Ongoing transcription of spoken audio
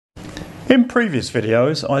In previous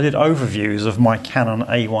videos I did overviews of my Canon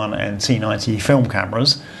A1 and T90 film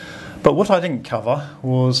cameras, but what I didn't cover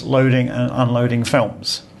was loading and unloading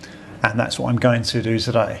films, and that's what I'm going to do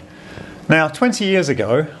today. Now 20 years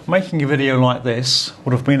ago, making a video like this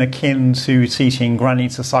would have been akin to teaching Granny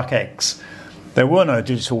to suck eggs. There were no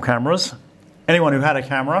digital cameras. Anyone who had a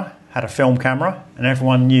camera had a film camera, and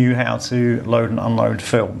everyone knew how to load and unload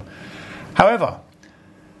film. However,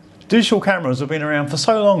 digital cameras have been around for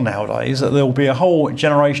so long nowadays that there will be a whole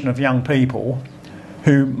generation of young people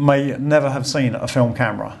who may never have seen a film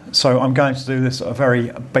camera. So I'm going to do this at a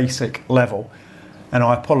very basic level, and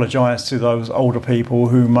I apologise to those older people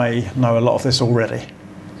who may know a lot of this already.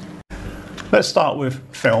 Let's start with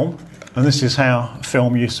film, and this is how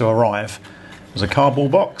film used to arrive. There's a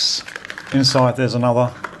cardboard box, inside there's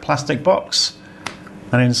another plastic box,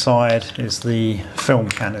 and inside is the film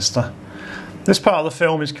canister. This part of the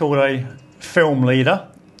film is called a film leader.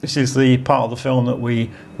 This is the part of the film that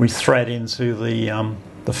we thread into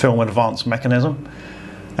the film advance mechanism,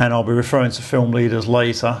 and I'll be referring to film leaders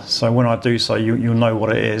later, so when I do so you'll know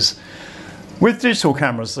what it is. With digital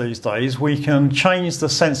cameras these days, we can change the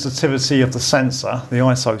sensitivity of the sensor, the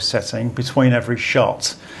ISO setting, between every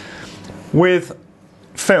shot. With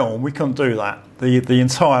film we couldn't do that. The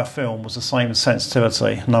entire film was the same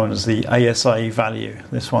sensitivity, known as the ASA value.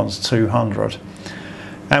 This one's 200.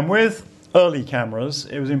 And with early cameras,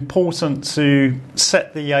 it was important to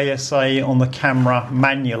set the ASA on the camera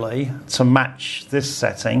manually to match this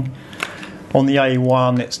setting. On the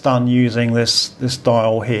A1, it's done using this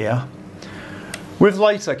dial here. With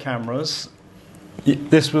later cameras,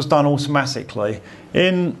 this was done automatically.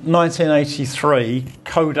 In 1983,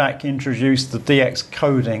 Kodak introduced the DX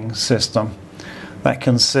coding system. That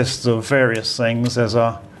consists of various things. There's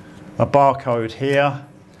a barcode here,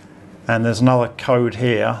 and there's another code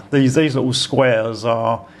here. These little squares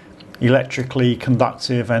are electrically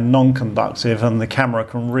conductive and non-conductive, and the camera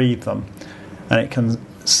can read them, and it can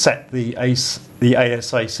set the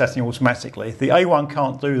ASA setting automatically. The A1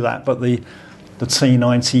 can't do that, but the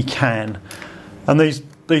T90 can. And these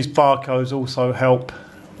barcodes also help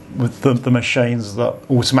with the machines that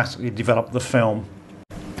automatically develop the film.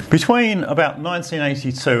 Between about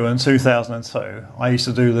 1982 and 2002, I used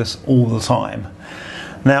to do this all the time.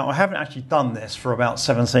 Now, I haven't actually done this for about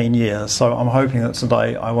 17 years, so I'm hoping that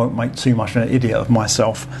today I won't make too much of an idiot of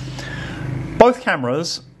myself. Both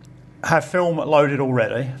cameras have film loaded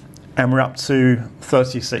already, and we're up to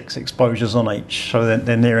 36 exposures on each, so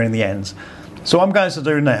they're nearing the end. So what I'm going to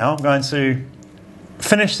do now, I'm going to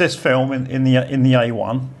finish this film in the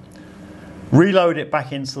A1, reload it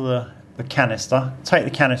back into the canister, take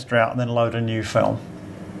the canister out, and then load a new film.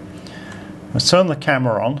 Let's turn the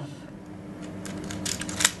camera on,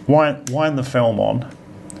 wind the film on,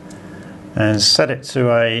 and set it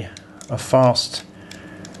to a fast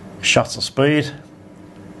shutter speed,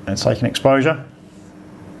 and take an exposure.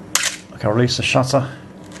 Okay, release the shutter,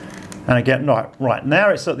 and again, right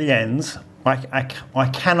now it's at the end. I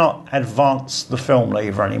cannot advance the film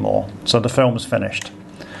lever anymore, so the film is finished.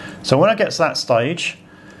 So when I get to that stage,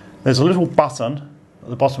 there's a little button at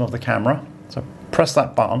the bottom of the camera, so press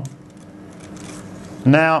that button.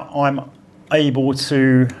 Now I'm able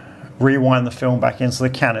to rewind the film back into the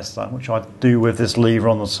canister, which I do with this lever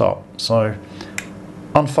on the top. So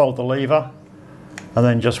unfold the lever and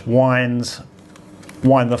then just wind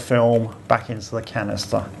the film back into the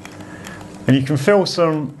canister. And you can feel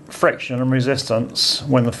some friction and resistance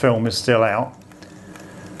when the film is still out.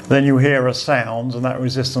 Then you'll hear a sound and that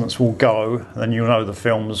resistance will go, and then you'll know the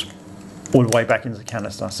film's all the way back into the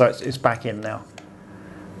canister. So it's back in now.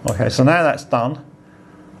 Okay, so now that's done,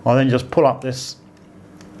 I then just pull up this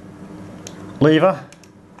lever,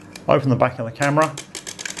 open the back of the camera,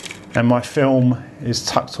 and my film is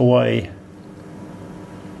tucked away,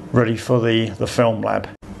 ready for the film lab.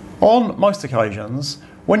 On most occasions,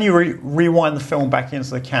 when you rewind the film back into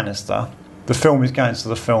the canister, the film is going to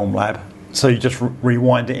the film lab. So you just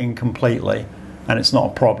rewind it in completely, and it's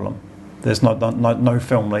not a problem. There's no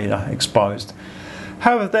film leader exposed.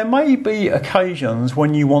 However, there may be occasions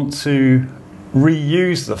when you want to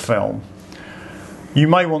reuse the film. You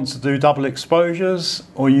may want to do double exposures,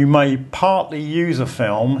 or you may partly use a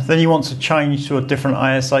film, then you want to change to a different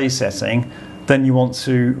ASA setting, then you want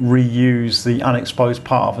to reuse the unexposed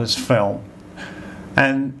part of this film.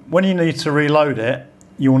 And when you need to reload it,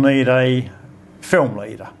 you'll need a film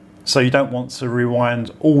leader. So you don't want to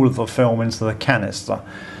rewind all of the film into the canister.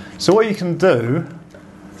 So what you can do,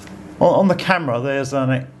 on the camera there's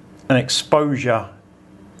an exposure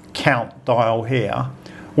count dial here.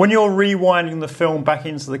 When you're rewinding the film back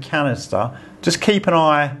into the canister, just keep an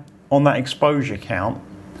eye on that exposure count,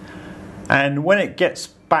 and when it gets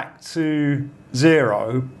back to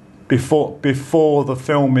 0, before the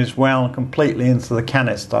film is wound completely into the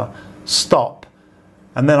canister, stop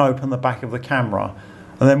and then open the back of the camera,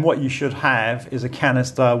 and then what you should have is a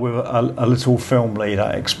canister with a little film leader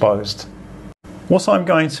exposed. What I'm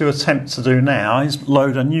going to attempt to do now is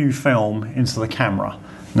load a new film into the camera.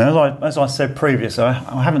 Now, as I said previously,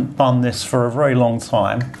 I haven't done this for a very long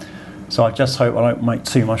time, so I just hope I don't make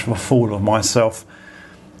too much of a fool of myself.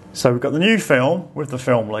 So we've got the new film with the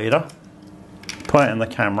film leader. Put it in the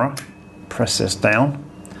camera, press this down,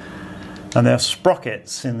 and there are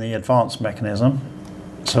sprockets in the advanced mechanism.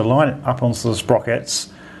 So line it up onto the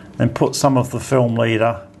sprockets, then put some of the film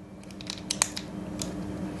leader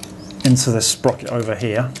into this sprocket over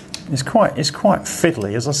here. It's quite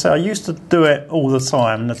fiddly. As I say, I used to do it all the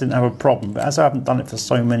time and I didn't have a problem, but as I haven't done it for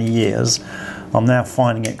so many years, I'm now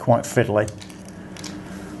finding it quite fiddly.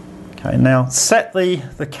 Okay, now set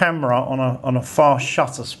the camera on a fast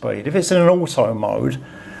shutter speed. If it's in an auto mode,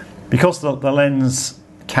 because the lens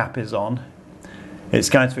cap is on, it's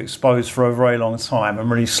going to expose for a very long time and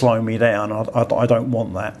really slow me down. I don't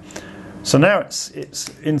want that. So now it's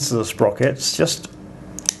into the sprockets. Just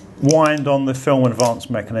wind on the film advance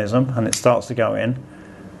mechanism and it starts to go in.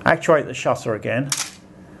 Actuate the shutter again,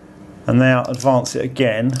 and now advance it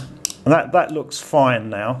again. And that looks fine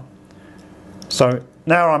now. So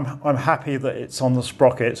now I'm happy that it's on the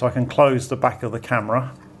sprocket, so I can close the back of the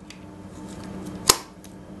camera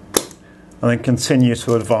and then continue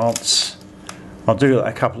to advance. I'll do that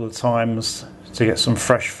a couple of times to get some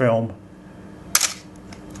fresh film.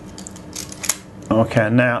 Okay,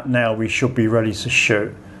 now we should be ready to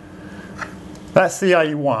shoot. That's the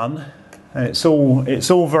A1, and it's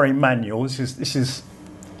all very manual. This is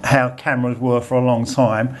how cameras were for a long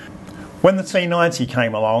time. When the T90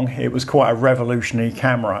 came along, it was quite a revolutionary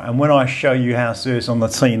camera, and when I show you how to do this on the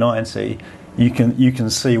T90, you can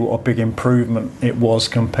see what a big improvement it was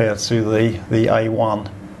compared to the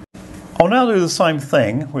A1. I'll now do the same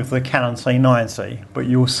thing with the Canon T90, but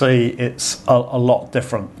you'll see it's a lot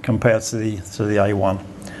different compared to the A1.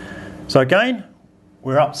 So again,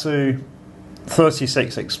 we're up to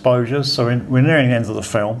 36 exposures, so we're nearing the end of the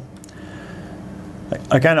film.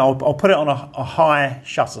 Again, I'll put it on a high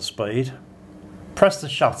shutter speed, press the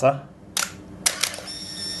shutter.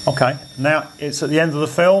 Okay, now it's at the end of the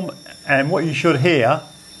film, and what you should hear,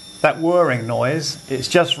 that whirring noise, it's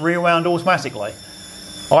just rewound automatically.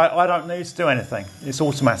 I don't need to do anything, it's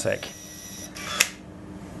automatic.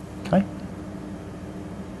 Okay,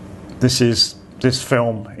 this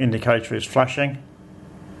film indicator is flashing.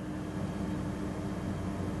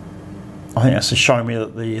 I think that's to show me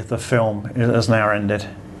that the film has now ended.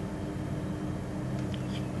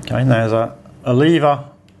 Okay, now there's a lever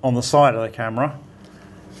on the side of the camera,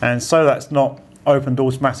 and so that's not opened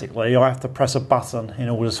automatically, I have to press a button in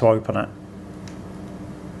order to open it.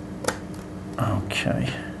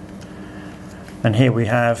 Okay, and here we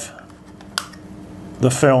have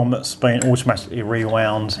the film that's been automatically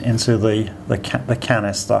rewound into the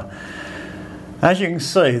canister. As you can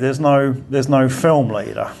see, there's no film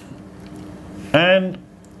leader. And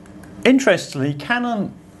interestingly,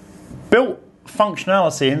 Canon built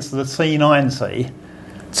functionality into the T90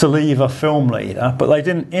 to leave a film leader, but they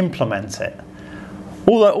didn't implement it.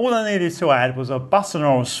 All they needed to add was a button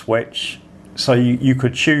or a switch, so you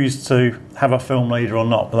could choose to have a film leader or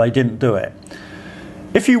not, but they didn't do it.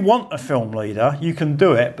 If you want a film leader, you can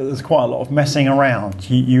do it, but there's quite a lot of messing around.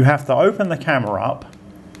 You have to open the camera up,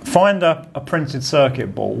 find a printed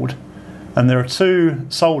circuit board, and there are 2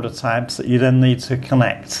 solder tabs that you then need to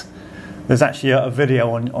connect. There's actually a video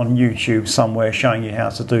on YouTube somewhere showing you how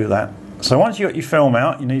to do that. So once you've got your film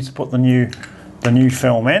out, you need to put the new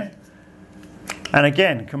film in. And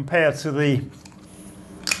again, compared to the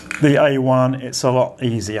A1, it's a lot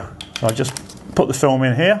easier. So I just put the film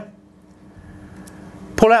in here,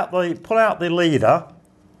 pull out the leader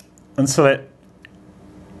until it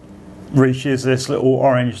reaches this little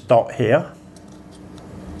orange dot here.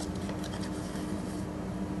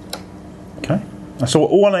 Okay, that's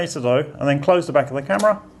all I need to do, and then close the back of the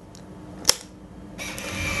camera.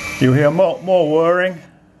 You'll hear more whirring,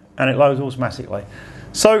 and it loads automatically.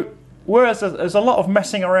 So whereas there's a lot of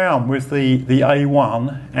messing around with the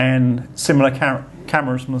A1 and similar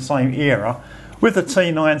cameras from the same era, with the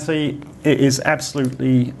T90 it is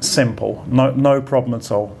absolutely simple, no problem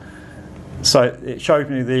at all. So it showed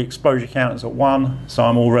me the exposure count is at 1, so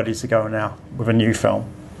I'm all ready to go now with a new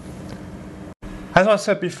film. As I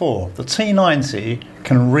said before, the T90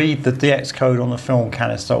 can read the DX code on the film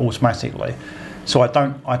canister automatically, so I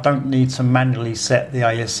don't need to manually set the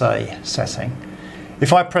ASA setting.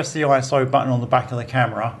 If I press the ISO button on the back of the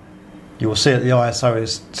camera, you will see that the ISO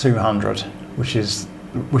is 200, which is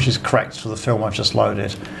correct for the film I've just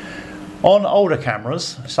loaded. On older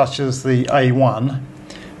cameras, such as the A1,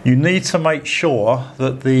 you need to make sure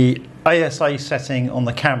that the ASA setting on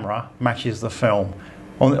the camera matches the film.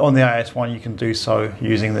 On the AS1 you can do so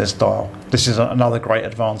using this dial. This is another great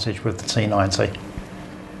advantage with the T90.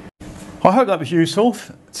 I hope that was useful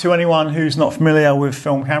to anyone who's not familiar with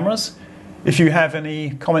film cameras. If you have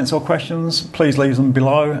any comments or questions, please leave them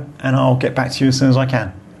below and I'll get back to you as soon as I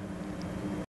can.